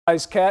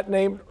Paralyzed cat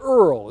named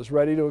Earl is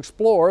ready to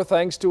explore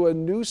thanks to a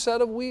new set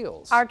of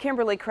wheels. Our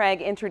Kimberly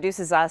Craig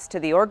introduces us to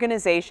the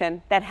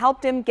organization that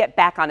helped him get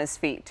back on his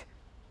feet.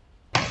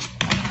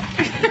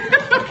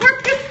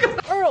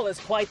 Earl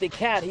is quite the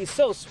cat. He's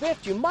so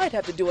swift you might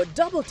have to do a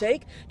double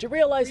take to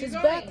realize his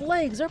back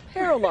legs are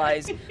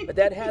paralyzed. But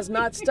that has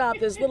not stopped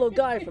this little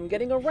guy from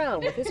getting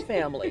around with his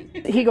family.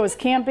 He goes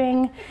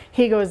camping,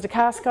 he goes to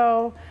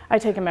Costco, I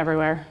take him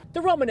everywhere.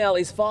 The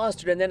Romanellis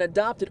fostered and then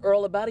adopted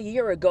Earl about a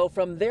year ago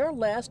from their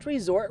last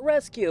resort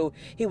rescue.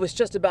 He was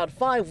just about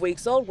 5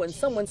 weeks old when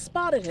someone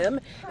spotted him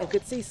and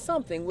could see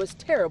something was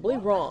terribly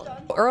wrong.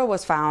 Earl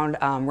was found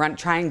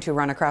trying to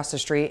run across the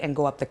street and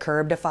go up the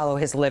curb to follow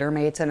his litter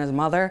mates and his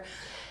mother.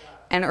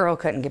 And Earl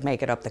couldn't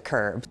make it up the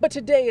curb. But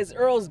today is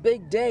Earl's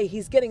big day.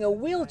 He's getting a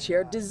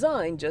wheelchair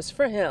designed just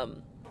for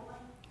him.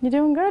 You're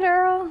doing good,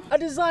 Earl. A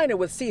designer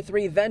with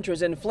C3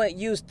 Ventures in Flint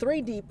used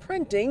 3D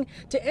printing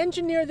to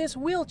engineer this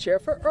wheelchair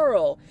for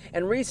Earl.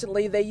 And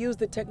recently they used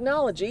the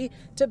technology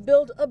to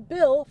build a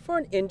bill for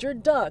an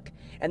injured duck.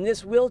 And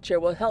this wheelchair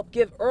will help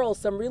give Earl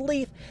some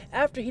relief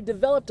after he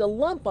developed a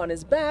lump on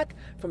his back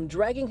from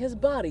dragging his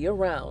body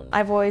around.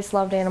 I've always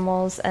loved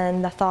animals,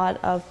 and the thought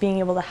of being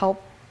able to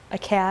help a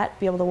cat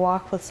be able to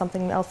walk with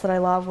something else that I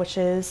love, which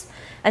is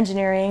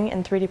engineering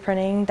and 3D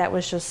printing, that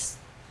was just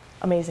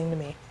amazing to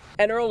me.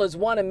 And Earl is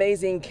one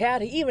amazing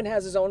cat. He even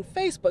has his own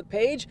Facebook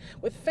page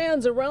with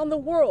fans around the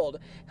world,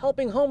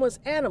 helping homeless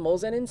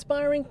animals and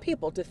inspiring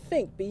people to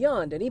think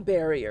beyond any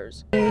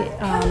barriers. He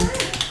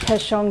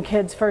has shown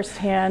kids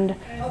firsthand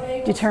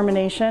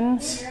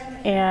determination,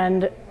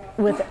 and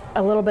with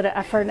a little bit of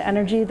effort and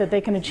energy that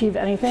they can achieve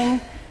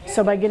anything.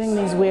 So by getting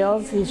these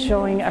wheels, he's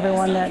showing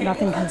everyone that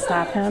nothing can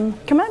stop him.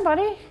 Come on,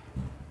 buddy.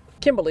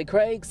 Kimberly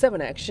Craig, 7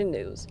 Action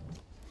News.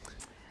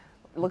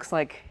 Looks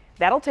like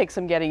that'll take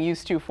some getting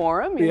used to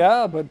for him.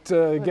 Yeah, but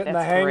getting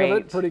the hang great. of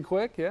it pretty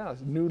quick. Yeah,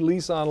 new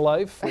lease on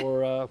life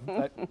for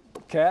that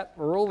cat,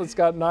 Earl, that's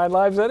got 9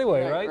 lives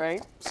anyway, right?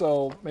 Right.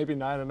 So maybe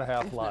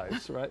 9.5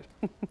 lives, right?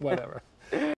 Whatever.